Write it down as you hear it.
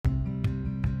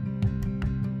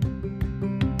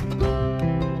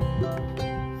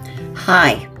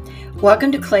Hi,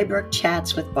 welcome to Claybrook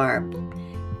Chats with Barb.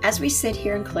 As we sit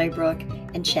here in Claybrook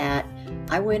and chat,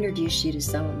 I will introduce you to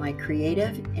some of my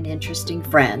creative and interesting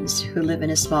friends who live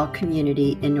in a small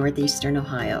community in northeastern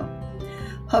Ohio.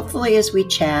 Hopefully, as we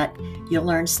chat, you'll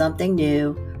learn something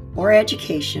new or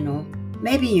educational,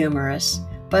 maybe humorous,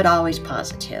 but always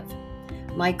positive.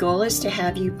 My goal is to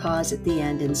have you pause at the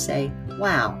end and say,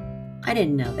 "Wow, I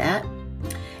didn't know that."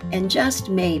 And just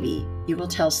maybe you will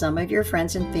tell some of your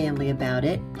friends and family about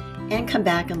it and come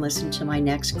back and listen to my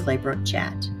next Claybrook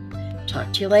chat.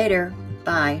 Talk to you later.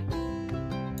 Bye.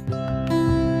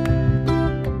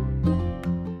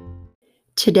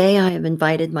 Today I have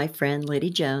invited my friend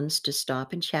Lyddy Jones to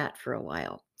stop and chat for a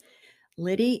while.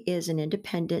 Lyddy is an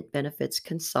independent benefits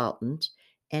consultant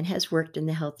and has worked in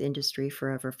the health industry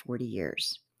for over 40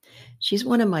 years. She's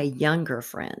one of my younger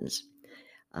friends,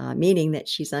 meaning that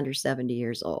she's under 70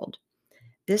 years old.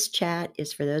 This chat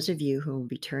is for those of you who will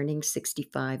be turning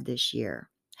 65 this year.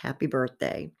 Happy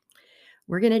birthday.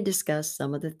 We're going to discuss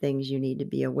some of the things you need to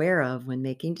be aware of when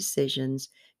making decisions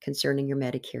concerning your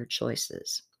Medicare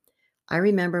choices. I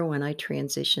remember when I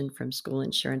transitioned from school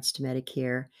insurance to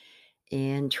Medicare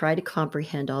and tried to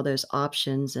comprehend all those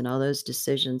options and all those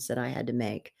decisions that I had to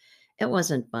make. It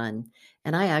wasn't fun,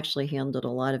 and I actually handled a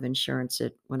lot of insurance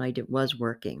when I was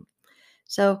working.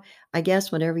 So I guess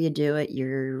whenever you do it,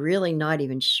 you're really not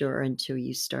even sure until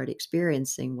you start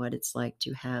experiencing what it's like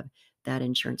to have that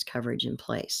insurance coverage in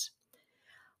place.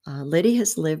 Lyddy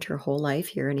has lived her whole life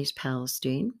here in East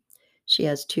Palestine. She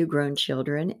has 2 grown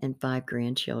children and 5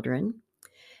 grandchildren.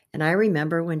 And I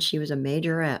remember when she was a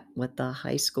majorette with the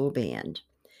high school band.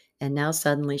 And now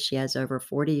suddenly she has over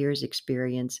 40 years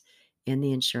experience in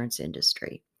the insurance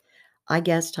industry. I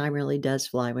guess time really does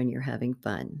fly when you're having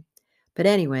fun. But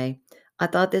anyway, I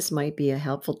thought this might be a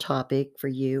helpful topic for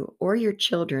you or your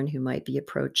children who might be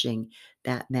approaching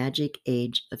that magic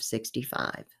age of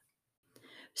 65.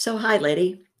 So, hi,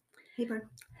 Lyddy. Hey, Barb.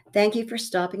 Thank you for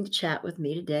stopping to chat with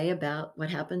me today about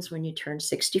what happens when you turn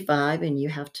 65 and you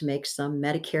have to make some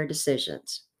Medicare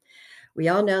decisions. We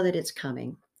all know that it's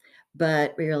coming,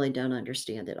 but we really don't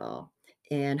understand it all.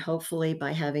 And hopefully,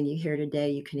 by having you here today,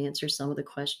 you can answer some of the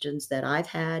questions that I've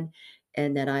had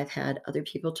and that I've had other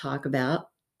people talk about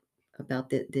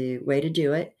the way to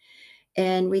do it.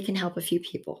 And we can help a few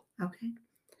people. Okay.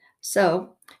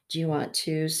 So, do you want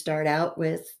to start out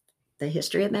with the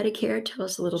history of Medicare? Tell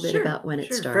us a little bit about when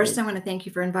it started. First, I want to thank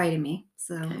you for inviting me.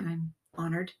 So Okay. I'm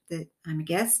honored that I'm a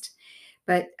guest.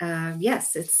 But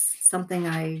yes, it's something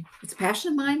it's a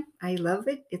passion of mine. I love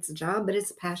it. It's a job, but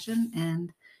it's a passion.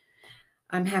 And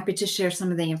I'm happy to share some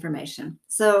of the information.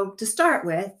 So to start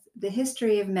with, the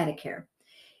history of Medicare.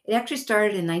 It actually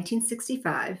started in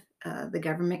 1965. The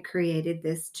government created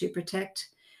this to protect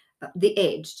the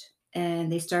aged.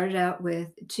 And they started out with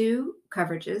 2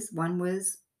 coverages. One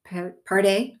was Part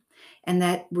A, and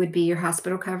that would be your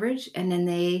hospital coverage. And then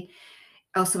they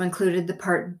also included the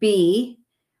Part B,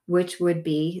 which would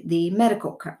be the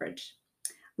medical coverage.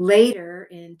 Later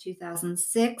in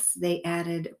 2006, they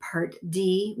added Part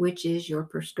D, which is your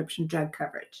prescription drug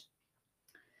coverage.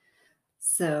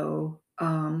 So,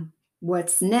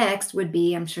 what's next would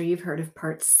be, I'm sure you've heard of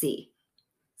Part C.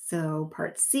 So,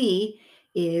 Part C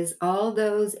is all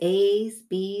those A's,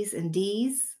 B's, and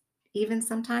D's, even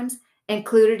sometimes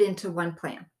included into one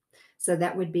plan. So,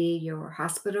 that would be your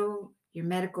hospital, your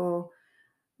medical,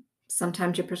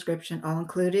 sometimes your prescription, all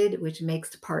included, which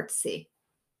makes Part C.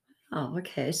 Oh,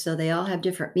 okay. So they all have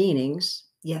different meanings.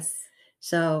 Yes.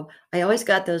 So I always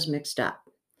got those mixed up.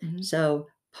 Mhm. So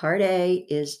Part A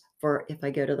is for if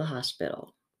I go to the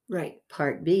hospital. Right.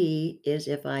 Part B is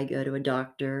if I go to a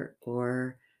doctor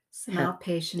or Some have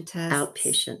outpatient tests.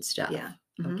 outpatient stuff. Yeah.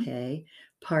 Mhm. Okay.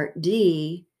 Part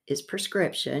D is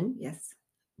prescription, Yes.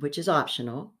 which is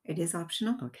optional. It is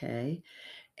optional. Okay.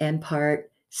 And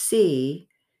Part C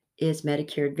is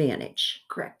Medicare Advantage.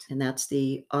 Correct. And that's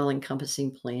the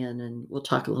all-encompassing plan. And we'll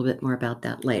talk a little bit more about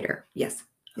that later. Yes.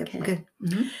 Yep. Okay. Good.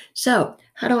 Mhm. So,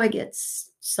 how do I get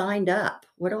signed up?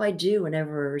 What do I do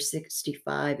whenever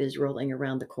 65 is rolling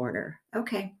around the corner?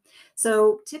 Okay.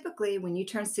 So typically, when you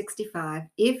turn 65,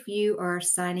 if you are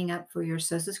signing up for your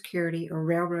Social Security or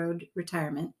Railroad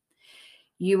retirement,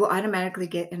 you will automatically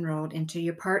get enrolled into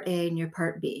your Part A and your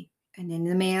Part B. And in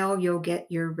the mail, you'll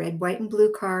get your red, white, and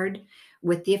blue card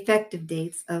with the effective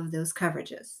dates of those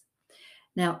coverages.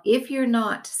 Now, if you're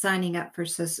not signing up for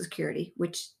Social Security,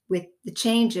 which with the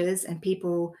changes and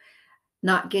people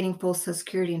not getting full Social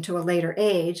Security until a later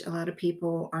age, a lot of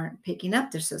people aren't picking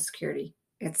up their Social Security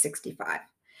at 65.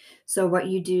 So what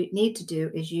you need to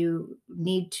do is you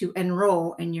need to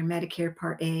enroll in your Medicare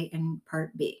Part A and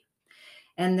Part B.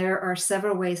 And there are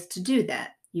several ways to do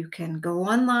that. You can go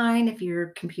online if you're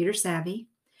computer savvy.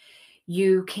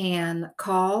 You can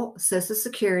call Social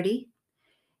Security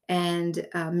and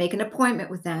make an appointment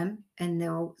with them, and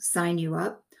they'll sign you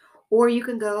up. Or you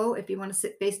can go, if you want to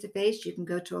sit face to face, you can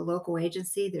go to a local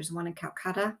agency. There's one in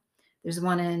Calcutta, there's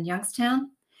one in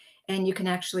Youngstown, and you can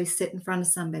actually sit in front of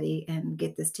somebody and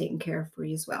get this taken care of for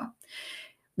you as well.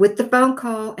 With the phone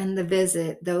call and the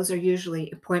visit, those are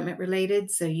usually appointment related.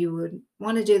 So you would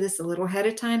want to do this a little ahead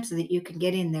of time so that you can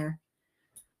get in there,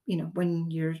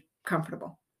 when you're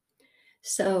comfortable.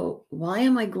 So, why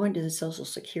am I going to the Social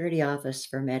Security office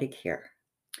for Medicare?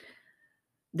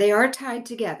 They are tied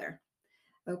together.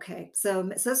 Okay. So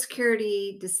Social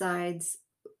Security decides,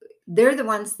 they're the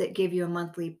ones that give you a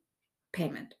monthly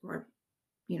payment or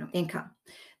income.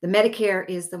 The Medicare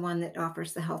is the one that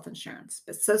offers the health insurance,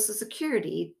 but Social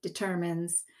Security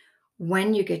determines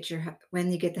when you get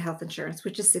the health insurance,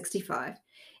 which is 65,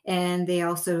 and they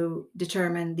also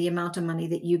determine the amount of money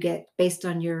that you get based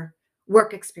on your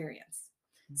work experience.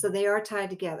 So they are tied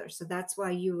together. So that's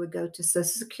why you would go to Social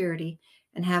Security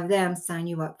and have them sign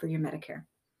you up for your Medicare.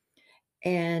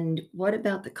 And what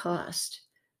about the cost?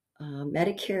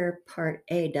 Medicare Part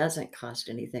A doesn't cost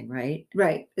anything, right?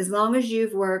 Right. As long as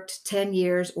you've worked 10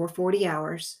 years or 40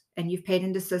 hours and you've paid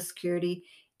into Social Security,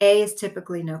 A is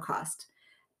typically no cost.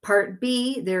 Part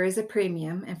B, there is a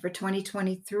premium, and for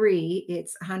 2023,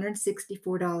 it's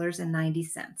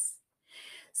 $164.90.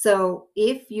 So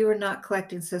if you're not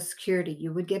collecting Social Security,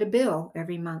 you would get a bill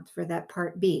every month for that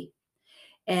Part B.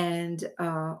 And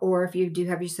or if you do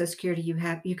have your Social Security, you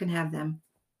can have them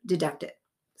deduct it,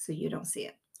 so you don't see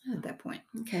it at that point.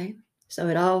 Okay. So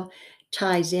it all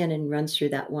ties in and runs through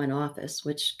that one office,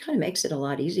 which kind of makes it a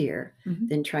lot easier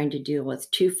than trying to deal with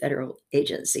two federal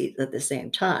agencies at the same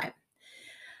time.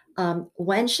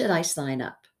 When should I sign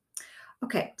up?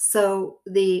 Okay, so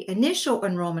the initial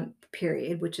enrollment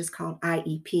period, which is called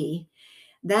IEP,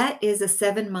 that is a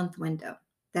 7-month window.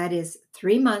 That is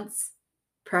 3 months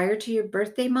prior to your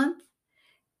birthday month,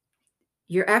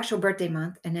 your actual birthday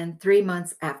month, and then 3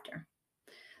 months after.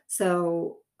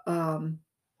 So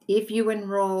if you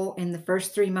enroll in the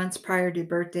first 3 months prior to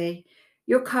birthday,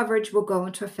 your coverage will go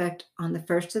into effect on the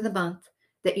first of the month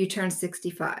that you turn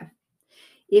 65.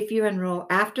 If you enroll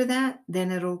after that,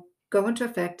 then it'll go into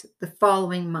effect the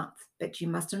following month, but you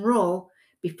must enroll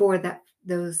before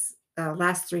those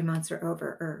last 3 months are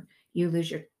over, or you lose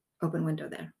your open window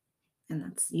there.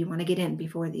 And you want to get in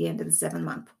before the end of the 7th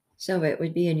month. So it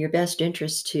would be in your best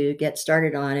interest to get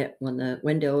started on it when the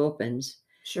window opens.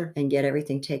 Sure. And get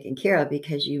everything taken care of,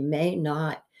 because you may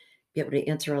not be able to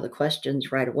answer all the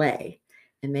questions right away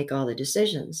and make all the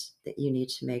decisions that you need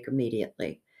to make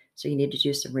immediately. So you need to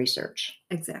do some research.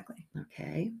 Exactly.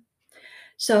 Okay.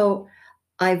 So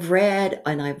I've read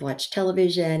and I've watched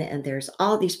television, and there's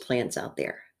all these plans out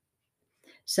there.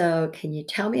 So can you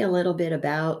tell me a little bit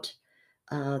about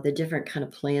the different kind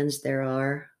of plans there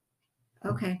are?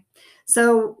 Okay.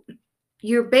 So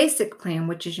your basic plan,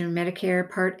 which is your Medicare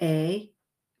Part A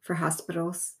for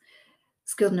hospitals,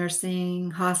 skilled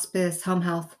nursing, hospice, home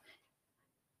health,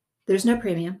 there's no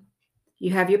premium.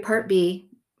 You have your Part B,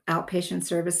 outpatient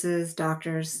services,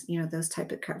 doctors, those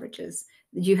type of coverages.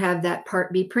 You have that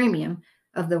Part B premium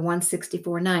of the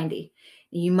 164.90.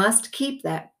 You must keep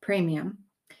that premium.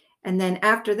 And then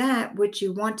after that, what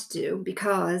you want to do,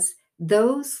 because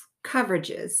those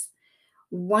coverages,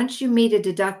 once you meet a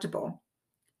deductible,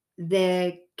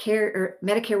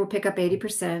 Medicare will pick up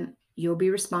 80%. You'll be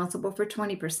responsible for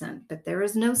 20%, but there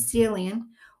is no ceiling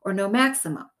or no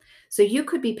maximum. So you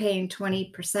could be paying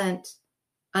 20%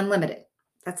 unlimited.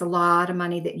 That's a lot of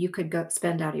money that you could go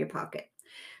spend out of your pocket.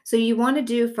 So you want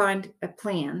to find a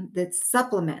plan that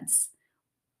supplements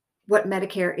what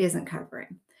Medicare isn't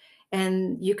covering.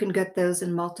 And you can get those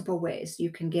in multiple ways.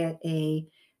 You can get a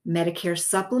Medicare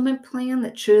supplement plan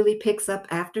that truly picks up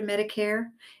after Medicare.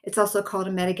 It's also called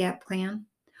a Medigap plan.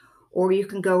 Or you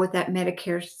can go with that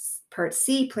Medicare Part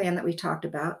C plan that we talked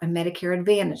about, a Medicare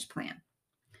Advantage plan.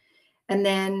 And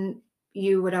then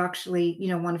you would actually,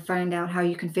 want to find out how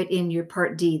you can fit in your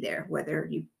Part D there, whether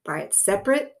you buy it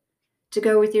separate to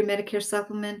go with your Medicare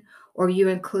supplement or you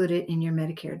include it in your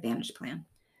Medicare Advantage plan.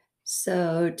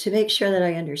 So to make sure that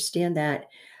I understand that,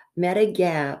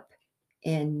 Medigap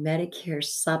and Medicare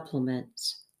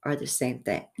supplements are the same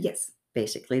thing. Yes.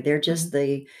 Basically, they're just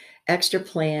the extra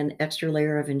plan, extra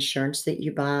layer of insurance that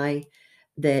you buy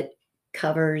that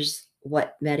covers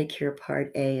what Medicare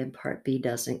Part A and Part B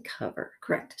doesn't cover.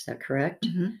 Correct. Is that correct?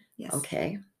 Yes.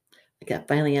 Okay.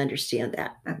 Finally understand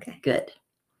that. Okay. Good.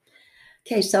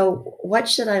 Okay, so what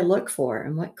should I look for,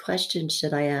 and what questions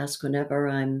should I ask whenever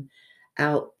I'm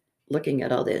out looking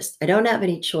at all this. I don't have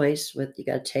any choice with you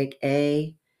got to take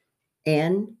A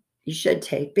and you should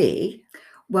take B.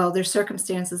 Well, there's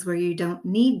circumstances where you don't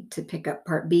need to pick up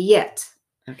Part B yet.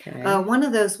 Okay. One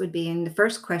of those would be, and the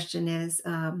first question is,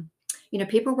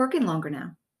 people are working longer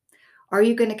now. Are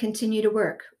you going to continue to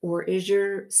work, or is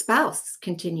your spouse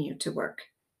continue to work?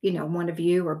 One of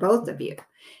you or both of you.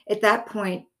 At that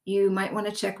point, you might want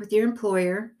to check with your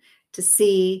employer to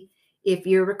see if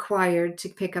you're required to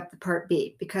pick up the Part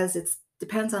B, because it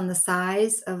depends on the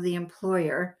size of the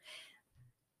employer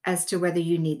as to whether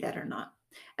you need that or not.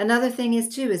 Another thing is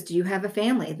too, is do you have a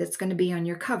family that's going to be on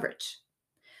your coverage?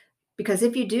 Because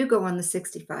if you do go on the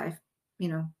 65,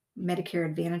 Medicare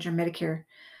Advantage or Medicare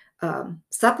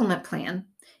supplement plan,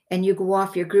 and you go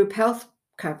off your group health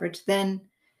coverage, then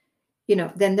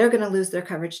they're going to lose their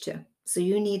coverage too. So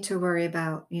you need to worry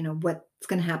about, what's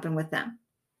going to happen with them.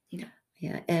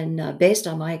 Yeah, and based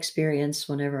on my experience,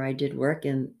 whenever I did work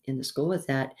in the school with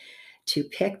that, to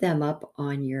pick them up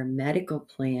on your medical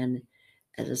plan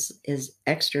as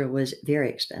extra was very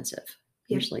expensive.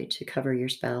 Yeah. Usually to cover your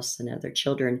spouse and other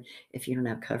children if you don't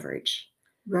have coverage.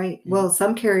 Right. Well,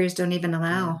 some carriers don't even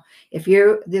allow, if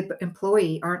you're the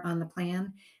employee aren't on the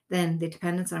plan, then the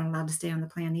dependents aren't allowed to stay on the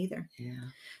plan either. Yeah.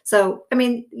 So,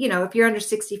 if you're under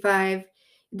 65,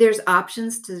 there's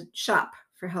options to shop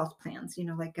for health plans,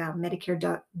 like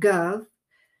Medicare.gov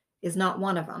is not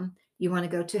one of them. You want to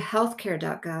go to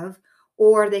healthcare.gov,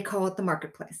 or they call it the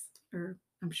marketplace, or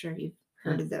I'm sure you've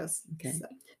heard of those. Okay. So,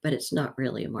 but it's not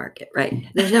really a market, right?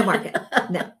 there's no market.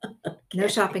 No. Okay. No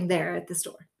shopping there at the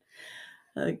store.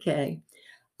 Okay.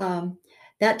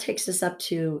 That takes us up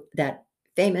to that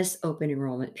famous open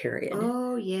enrollment period.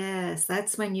 Oh, yes.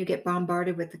 That's when you get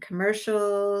bombarded with the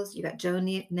commercials. You got Joe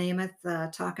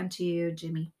Namath talking to you.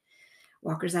 Jimmy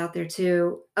Walker's out there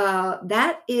too.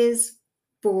 That is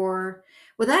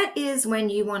when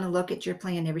you want to look at your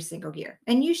plan every single year.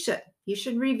 And you should. You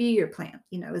should review your plan.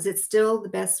 Is it still the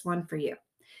best one for you?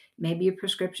 Maybe your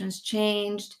prescription's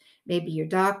changed. Maybe your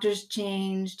doctor's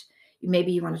changed.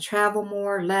 Maybe you want to travel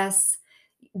more, less.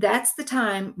 That's the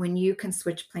time when you can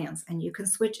switch plans, and you can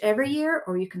switch every year,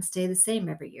 or you can stay the same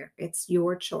every year. It's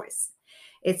your choice.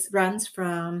 It runs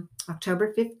from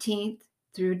October 15th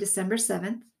through December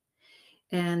 7th.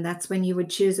 And that's when you would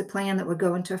choose a plan that would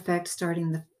go into effect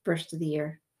starting the first of the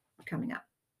year coming up.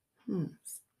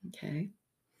 Okay.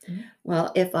 Mm-hmm.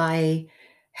 Well, if I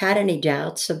had any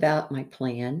doubts about my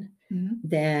plan, Mm-hmm.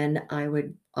 then I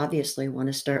would obviously want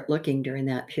to start looking during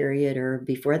that period or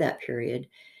before that period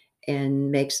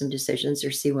and make some decisions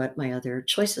or see what my other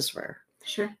choices were.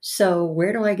 Sure. So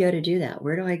where do I go to do that?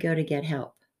 Where do I go to get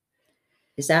help?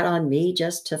 Is that on me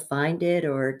just to find it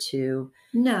or to?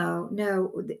 No.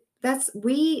 As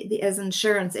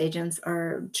insurance agents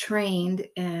are trained,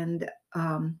 and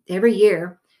every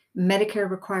year Medicare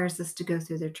requires us to go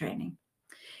through their training,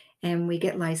 and we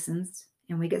get licensed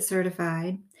and we get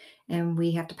certified, and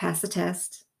we have to pass a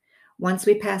test. Once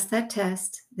we pass that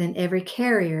test, then every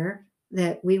carrier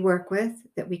that we work with,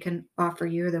 that we can offer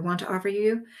you, or that want to offer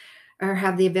you, or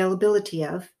have the availability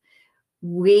of,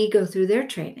 we go through their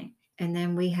training, and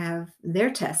then we have their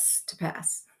tests to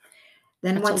pass.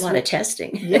 Then That's once a lot of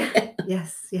testing. Yeah.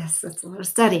 Yes, that's a lot of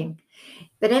studying.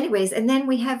 But anyways, and then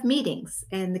we have meetings,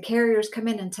 and the carriers come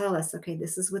in and tell us, okay,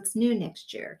 this is what's new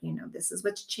next year. This is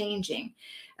what's changing.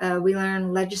 We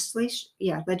learn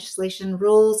legislation,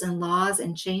 rules and laws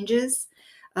and changes.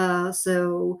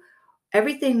 So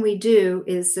everything we do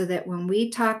is so that when we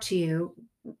talk to you,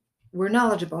 we're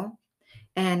knowledgeable,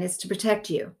 and it's to protect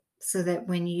you, so that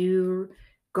when you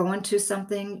go into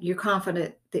something, you're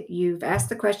confident that you've asked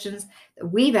the questions, that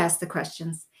we've asked the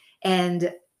questions,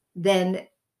 and then,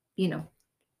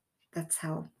 that's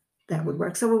how that would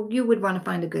work. So you would want to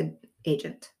find a good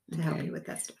agent to help you with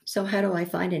that stuff. So how do I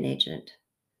find an agent?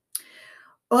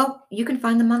 Well, you can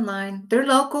find them online. They're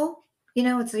local.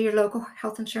 It's your local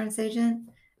health insurance agent.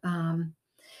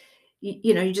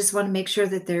 You just want to make sure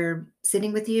that they're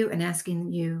sitting with you and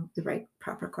asking you the right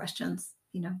proper questions.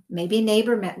 Maybe a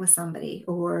neighbor met with somebody,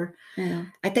 or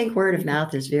I think word of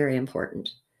mouth is very important.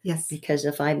 Yes. Because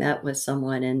if I met with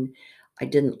someone and I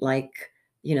didn't like,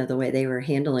 the way they were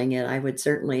handling it, I would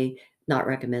certainly not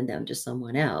recommend them to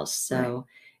someone else. So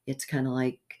It's kind of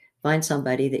like find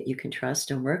somebody that you can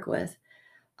trust and work with.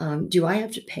 Do I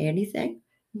have to pay anything?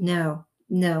 No.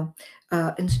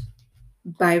 And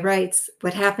by rights,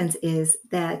 what happens is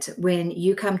that when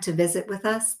you come to visit with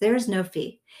us, there's no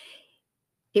fee.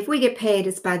 If we get paid,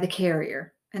 it's by the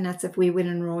carrier, and that's if we would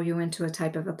enroll you into a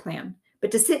type of a plan.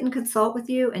 But to sit and consult with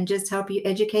you and just help you,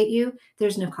 educate you,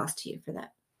 there's no cost to you for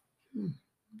that.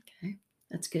 Okay,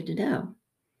 that's good to know.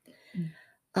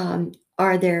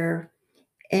 Are there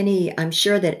any I'm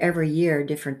sure that every year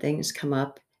different things come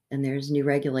up and there's new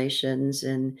regulations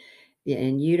and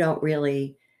you don't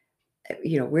really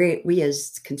we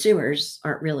as consumers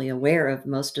aren't really aware of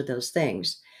most of those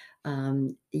things.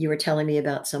 You were telling me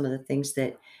about some of the things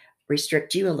that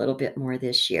restrict you a little bit more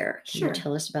this year. Can you Sure.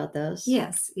 tell us about those?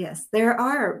 Yes, yes. There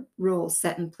are rules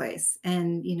set in place,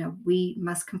 and we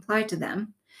must comply to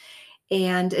them.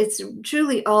 And it's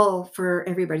truly all for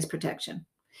everybody's protection.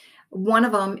 One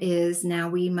of them is now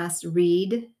we must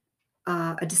read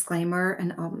a disclaimer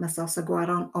and must also go out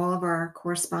on all of our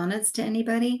correspondence to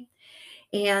anybody.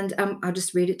 And I'll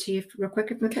just read it to you real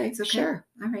quick if Okay, it's okay. sure.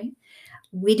 All right.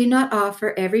 We do not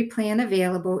offer every plan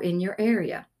available in your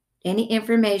area. Any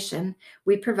information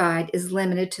we provide is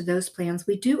limited to those plans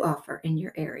we do offer in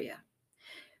your area.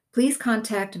 Please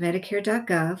contact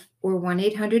Medicare.gov or 1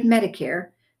 800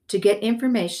 Medicare to get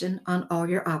information on all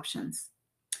your options.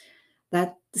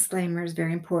 That disclaimer is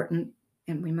very important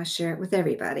and we must share it with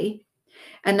everybody.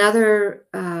 Another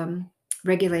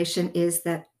regulation is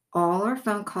that all our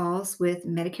phone calls with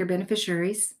Medicare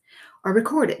beneficiaries are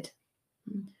recorded.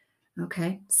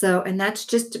 Okay, so, and that's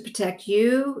just to protect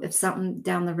you if something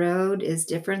down the road is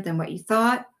different than what you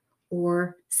thought,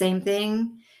 or same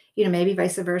thing, maybe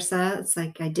vice versa. It's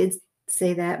like I did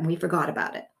say that and we forgot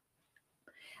about it.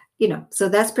 So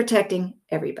that's protecting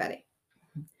everybody.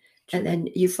 And then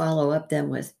you follow up then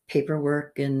with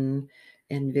paperwork and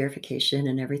verification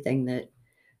and everything that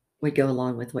would go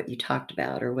along with what you talked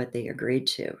about or what they agreed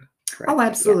to, correct? Oh, Yeah,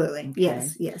 absolutely. okay.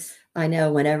 Yes, yes. I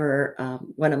know whenever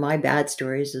one of my bad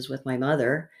stories is with my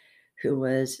mother, who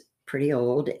was pretty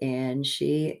old, and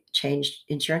she changed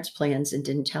insurance plans and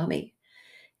didn't tell me.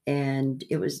 And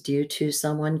it was due to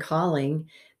someone calling.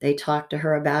 They talked to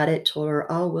her about it, told her,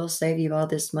 "Oh, we'll save you all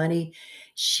this money."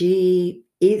 She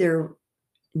either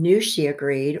knew she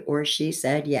agreed or she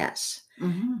said yes,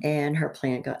 Hmm. and her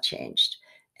plan got changed.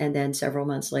 And then several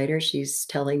months later, she's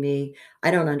telling me,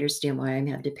 "I don't understand why I'm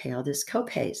having to pay all this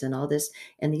copays and all this,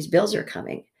 and these bills are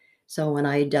coming." So when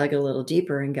I dug a little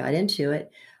deeper and got into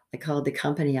it, I called the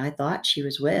company I thought she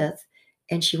was with,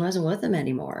 and she wasn't with them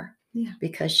anymore Yeah.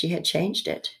 because she had changed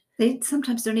it. They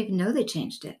sometimes don't even know they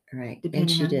changed it, Right. And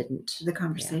depending she on didn't. the Yeah.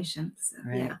 conversation. So,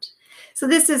 yeah. Right. So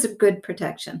this is a good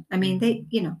protection. I mean,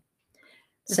 Mhm.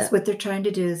 that's So, what they're trying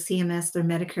to do. CMS, their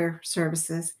Medicare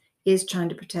services, is trying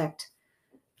to protect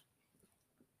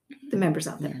the members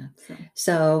out there. yeah. So,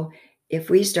 So if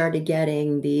we started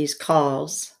getting these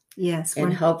calls, yes,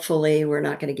 and hopefully we're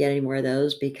not going to get any more of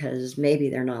those because maybe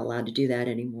they're not allowed to do that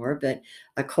anymore, but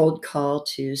a cold call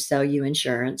to sell you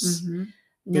insurance. hmm,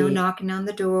 no The knocking on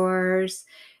the doors.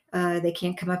 They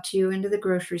can't come up to you into the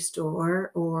grocery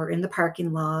store or in the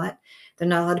parking lot. They're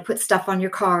not allowed to put stuff on your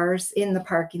cars in the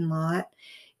parking lot.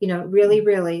 Really,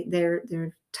 really,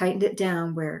 they're tightened it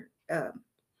down where the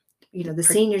pr-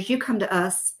 seniors, you come to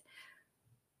us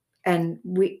and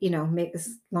we, make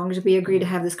as long as we agree to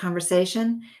have this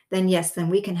conversation, then yes, then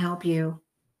we can help you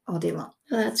all day long.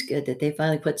 well, that's good that they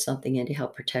finally put something in to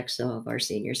help protect some of our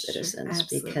senior Sure, citizens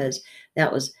absolutely. because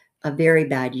that was a very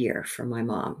bad year for my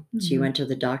mom. She Hmm. went to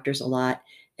the doctors a lot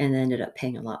and ended up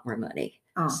paying a lot more money.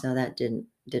 Oh, So that didn't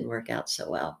work out so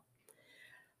well.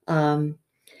 Um,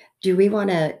 Do we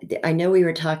wanna I know we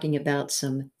were talking about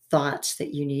some thoughts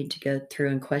that you need to go through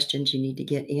and questions you need to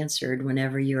get answered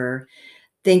whenever you're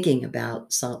thinking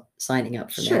about signing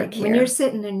up for sure. When you're Medicare.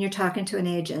 sitting and you're talking to an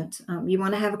agent, you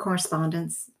want to have a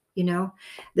correspondence.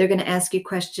 They're going to ask you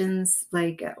questions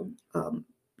like,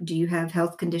 do you have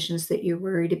health conditions that you're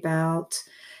worried about?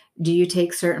 Do you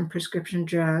take certain prescription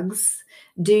drugs?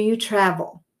 Do you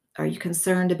travel? Are you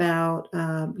concerned about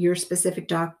your specific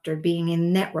doctor being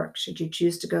in network? Should you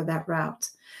choose to go that route?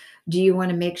 Do you want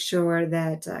to make sure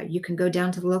that you can go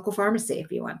down to the local pharmacy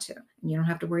if you want to? And you don't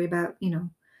have to worry about,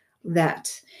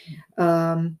 that.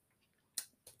 Um,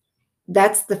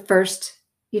 that's the first,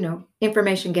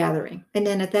 information gathering. And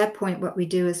then at that point, what we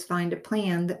do is find a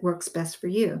plan that works best for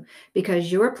you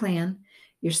because your plan,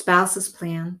 your spouse's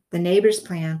plan, the neighbor's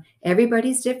plan,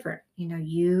 everybody's different.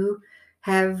 You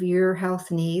have your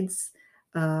health needs,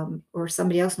 or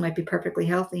somebody else might be perfectly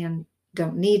healthy and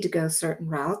don't need to go certain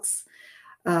routes.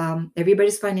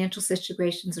 Everybody's financial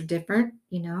situations are different.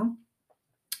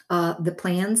 The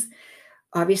plans,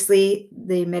 obviously,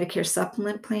 the Medicare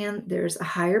supplement plan, there's a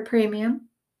higher premium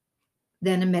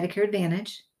than a Medicare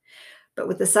Advantage. But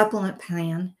with the supplement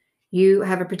plan, you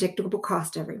have a predictable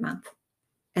cost every month.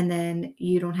 And then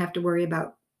you don't have to worry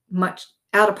about much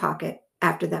out of pocket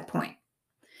after that point.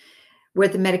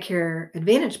 With the Medicare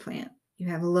Advantage plan, you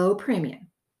have a low premium,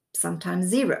 sometimes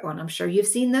zero. And I'm sure you've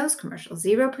seen those commercials,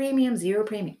 zero premium, zero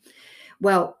premium.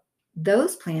 Well,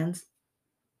 those plans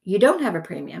you don't have a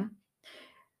premium,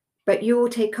 but you will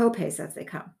take copays as they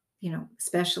come,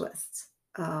 specialists,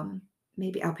 um,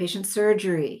 maybe outpatient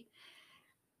surgery,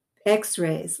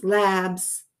 x-rays,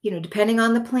 labs, depending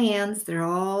on the plans, they're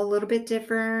all a little bit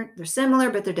different. They're similar,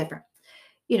 but they're different.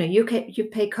 You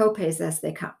pay copays as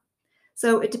they come.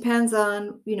 So it depends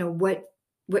on,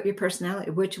 what your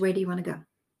personality, which way do you want to go?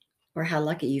 Or how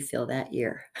lucky you feel that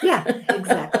year. Yeah,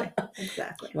 exactly. You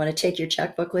Exactly. want to take your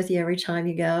checkbook with you every time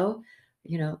you go?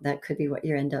 That could be what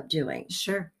you end up doing.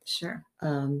 Sure, sure.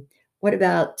 What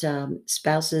about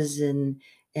spouses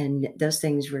and those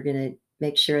things? We're going to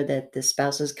make sure that the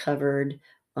spouse is covered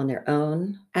on their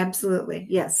own. Absolutely.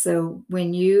 Yes. So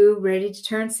when you ready to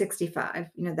turn 65,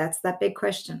 that's that big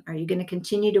question. Are you going to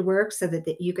continue to work so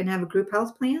that you can have a group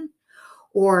health plan?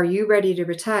 Or are you ready to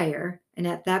retire? And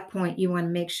at that point, you want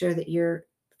to make sure that your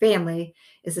family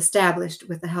is established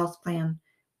with a health plan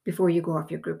before you go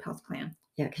off your group health plan.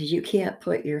 Yeah, because you can't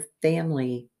put your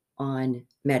family on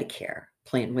Medicare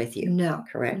plan with you. No,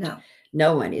 Correct? no.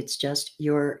 No one. It's just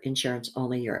your insurance,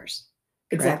 only yours.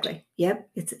 Correct? Exactly. Yep.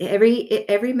 It's every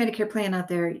Medicare plan out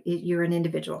there, you're an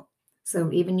individual. So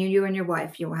even you and your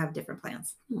wife, you will have different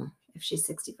plans if she's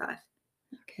 65.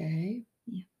 Okay.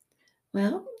 Yeah.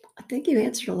 Well, I think you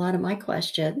answered a lot of my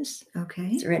questions. Okay.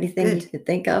 Is there anything you could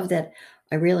think of that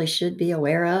I really should be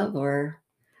aware of, or?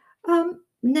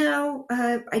 No,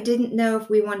 I didn't know if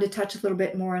we wanted to touch a little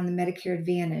bit more on the Medicare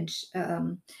Advantage.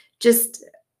 Just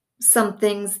some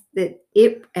things that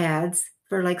it adds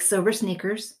for like silver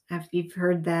sneakers, if you've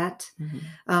heard that.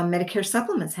 Medicare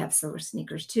supplements have silver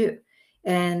sneakers too.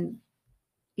 And,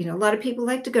 a lot of people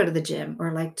like to go to the gym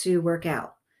or like to work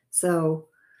out. So,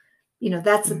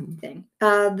 that's a thing.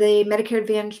 The Medicare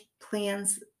Advantage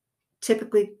plans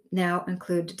typically now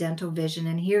include dental, vision,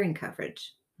 and hearing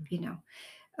coverage.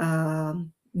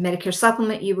 Medicare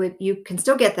supplement, you can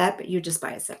still get that, but you just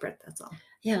buy it separate. That's all.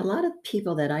 Yeah, a lot of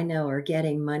people that I know are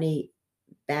getting money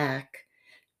back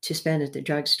to spend at the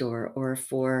drugstore or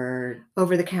for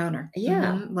over the counter.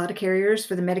 Yeah. A lot of carriers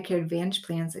for the Medicare Advantage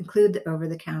plans include the over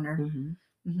the counter.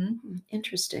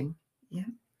 Interesting. Yeah.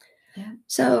 Yeah.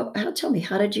 So, tell me,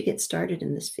 how did you get started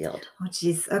in this field? Oh,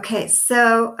 geez. Okay.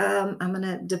 So I'm going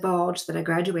to divulge that I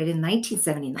graduated in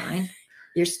 1979.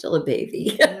 You're still a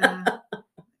baby. Yeah. It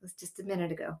was just a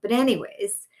minute ago. But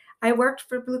anyways, I worked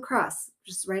for Blue Cross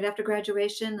just right after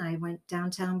graduation. I went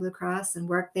downtown Blue Cross and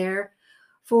worked there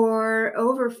for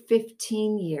over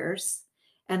 15 years.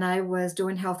 And I was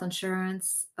doing health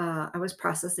insurance. I was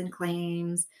processing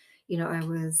claims. I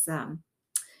was,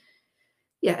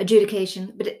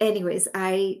 adjudication. But anyways,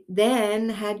 I then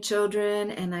had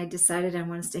children and I decided I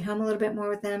want to stay home a little bit more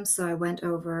with them. So I went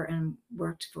over and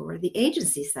worked for the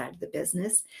agency side of the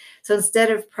business. So instead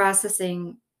of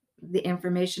processing the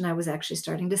information, I was actually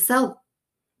starting to sell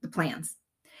the plans.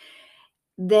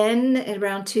 Then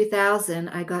around 2000,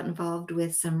 I got involved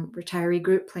with some retiree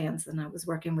group plans, and I was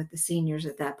working with the seniors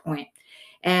at that point.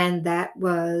 And that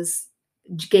was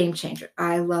game changer.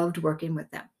 I loved working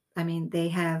with them. I mean, they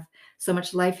have so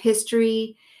much life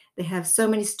history. They have so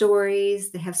many stories.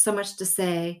 They have so much to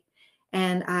say.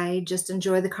 And I just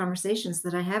enjoy the conversations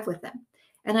that I have with them.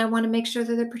 And I want to make sure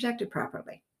that they're protected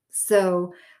properly.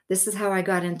 So this is how I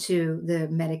got into the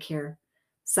Medicare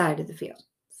side of the field.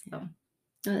 So.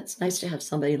 It's nice to have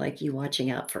somebody like you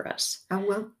watching out for us. Oh,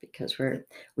 well. Because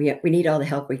we need all the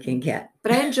help we can get.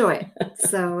 But I enjoy it.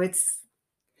 So it's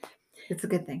a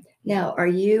good thing. Now, are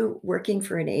you working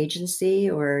for an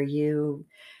agency or are you?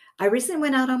 I recently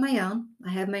went out on my own. I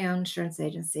have my own insurance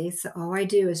agency. So all I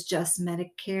do is just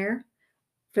Medicare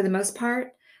for the most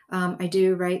part. I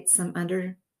do write some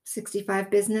under 65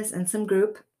 business and some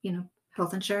group,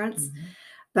 health insurance.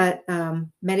 But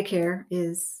Medicare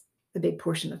is a big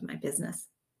portion of my business,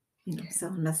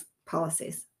 selling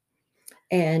policies.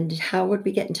 And how would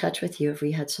we get in touch with you if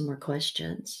we had some more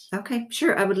questions? Okay,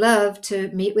 sure. I would love to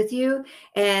meet with you,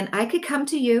 and I could come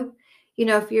to you.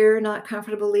 If you're not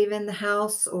comfortable leaving the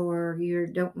house or you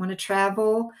don't want to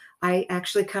travel, I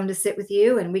actually come to sit with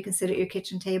you, and we can sit at your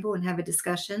kitchen table and have a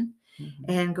discussion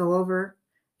and go over,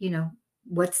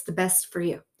 what's the best for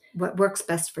you, what works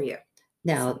best for you.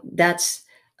 Now, that's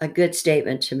a good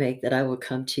statement to make, that I will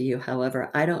come to you. However,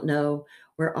 I don't know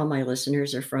where all my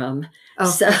listeners are from.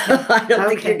 So I don't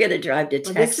think you're going to drive to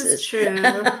Texas. This is true.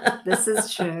 This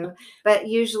is true. But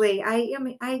usually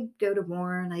I go to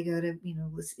Warren, I go to,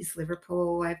 East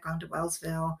Liverpool, I've gone to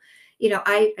Wellsville.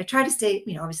 I try to stay,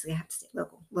 obviously I have to stay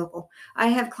local. I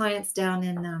have clients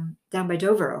down by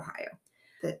Dover, Ohio.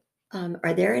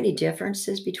 Are there any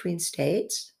differences between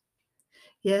states?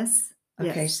 Yes.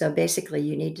 Okay, Yes. so basically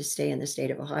you need to stay in the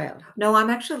state of Ohio. No, I'm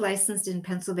actually licensed in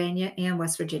Pennsylvania and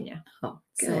West Virginia. Oh,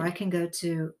 So good. I can,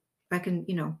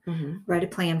 Mhm. write a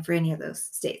plan for any of those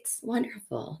states.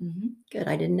 Wonderful. Mhm. Good,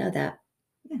 I didn't know that.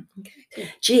 Yeah, Okay.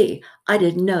 good. Gee, I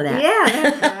didn't know Yeah, there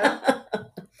you go. that.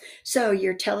 So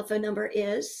your telephone number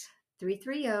is?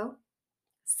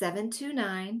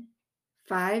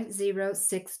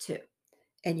 330-729-5062.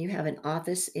 And you have an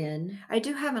office in? I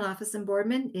do have an office in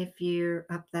Boardman if you're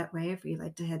up that way, if you'd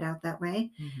like to head out that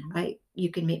way. Mhm. You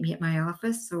can meet me at my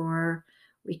office or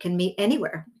we can meet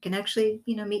anywhere. We can actually,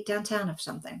 meet downtown or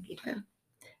something. Yeah.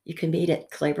 You can meet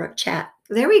at Claybrook Chat.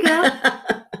 There we go.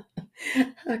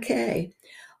 Okay.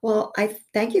 Well, I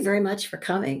thank you very much for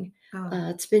coming. Oh,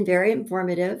 It's been very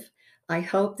informative. I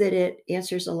hope that it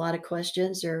answers a lot of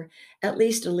questions or at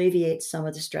least alleviates some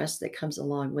of the stress that comes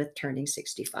along with turning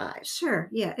 65. sure.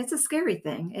 Yeah, it's a scary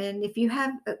thing. And if you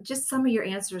have just some of your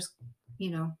answers, you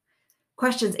know,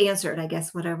 questions answered, I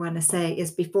guess what I want to say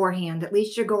is beforehand, at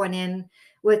least you're going in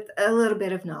with a little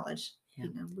bit of knowledge, Yeah.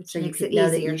 which So you makes it could know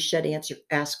that you easier. should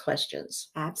ask questions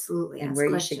Absolutely. and Ask where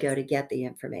you should go questions. to get the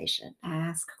information.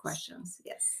 Ask So, questions.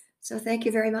 Yes. so thank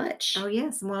you very Oh, much.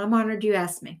 yes. Well, I'm honored you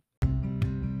asked me.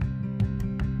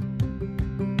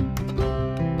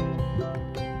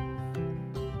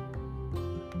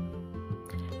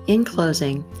 In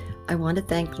closing, I want to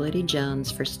thank Lyddy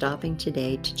Jones for stopping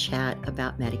today to chat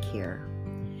about Medicare.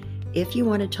 If you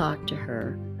want to talk to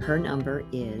her, her number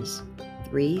is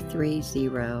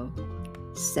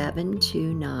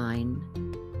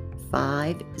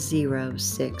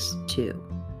 330-729-5062.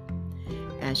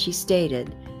 As she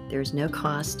stated, there's no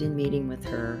cost in meeting with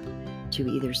her to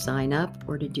either sign up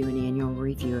or to do an annual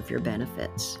review of your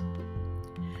benefits.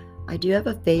 I do have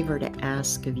a favor to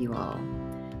ask of you all.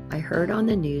 I heard on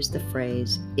the news the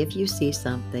phrase, if you see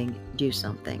something, do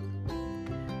something.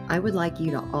 I would like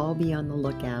you to all be on the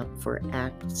lookout for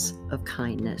acts of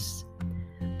kindness.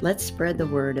 Let's spread the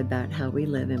word about how we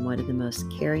live in one of the most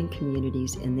caring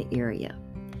communities in the area.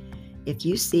 If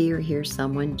you see or hear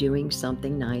someone doing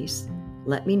something nice,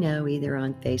 let me know either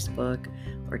on Facebook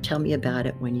or tell me about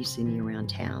it when you see me around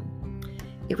town.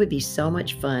 It would be so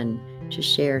much fun to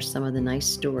share some of the nice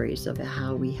stories of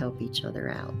how we help each other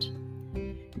out.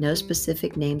 No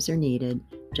specific names are needed,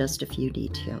 just a few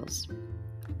details.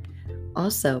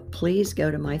 Also, please go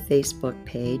to my Facebook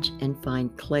page and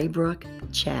find Claybrook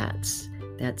Chats,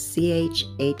 that's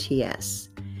CHATS,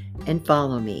 and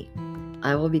follow me.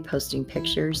 I will be posting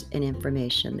pictures and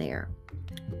information there.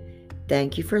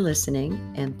 Thank you for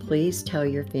listening, and please tell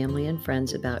your family and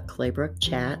friends about Claybrook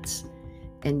Chats,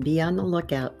 and be on the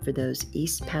lookout for those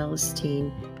East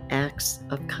Palestine acts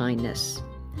of kindness.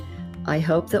 I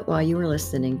hope that while you were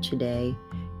listening today,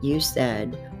 you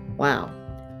said, wow,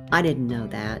 I didn't know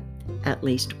that, at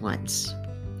least once.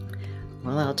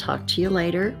 Well, I'll talk to you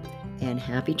later, and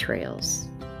happy trails.